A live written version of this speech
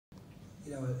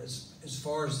you know, as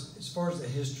far as the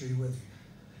history with,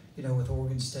 you know, with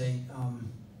Oregon State,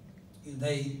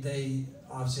 they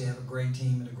obviously have a great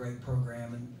team and a great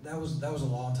program, and that was a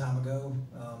long time ago,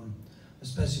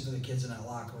 especially for the kids in that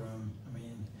locker room. I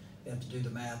mean, you have to do the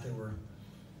math. They were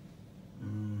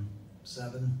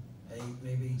 7, 8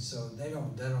 maybe, so they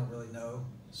don't really know.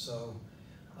 So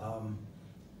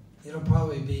it'll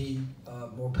probably be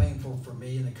more painful for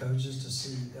me and the coaches to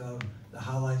see the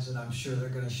highlights that I'm sure they're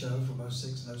going to show from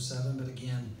 06 and 07. But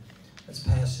again, that's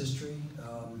past history.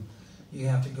 You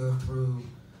have to go through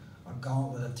a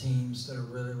gauntlet of teams that are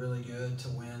really, really good to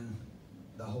win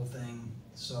the whole thing.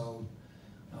 So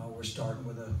we're starting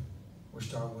with a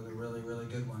really, really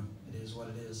good one. It is what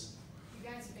it is. You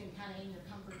guys have been kind of in your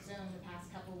comfort zone the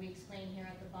past couple of weeks playing here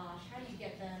at the Bosch. How do you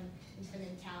get them into the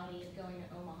mentality of going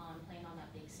to Omaha and playing on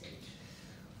that big stage?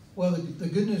 Well, the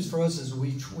good news for us is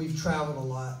we've traveled a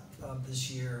lot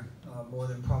this year, more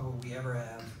than probably we ever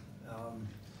have.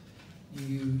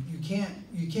 You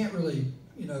can't really,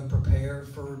 you know, prepare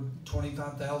for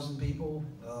 25,000 people.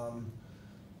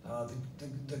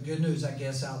 The good news, I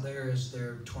guess, out there is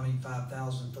there are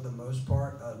 25,000 for the most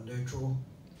part neutral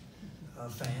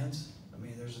fans. I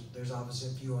mean, there's obviously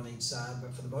a few on each side,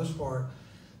 but for the most part,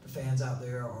 the fans out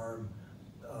there are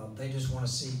they just want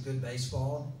to see good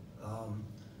baseball,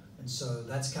 and so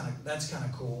that's kind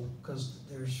of cool because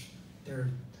they're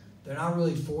not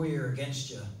really for you or against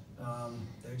you.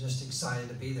 They're just excited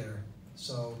to be there.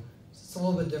 So it's a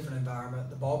little bit different environment.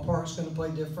 The ballpark's going to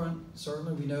play different.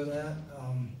 Certainly, we know that.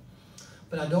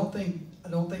 But I don't think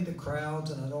the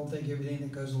crowds and I don't think everything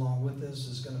that goes along with this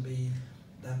is going to be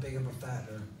that big of a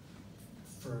factor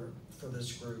for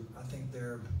this group. I think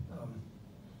they'll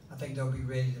be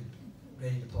ready to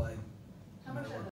play. How much of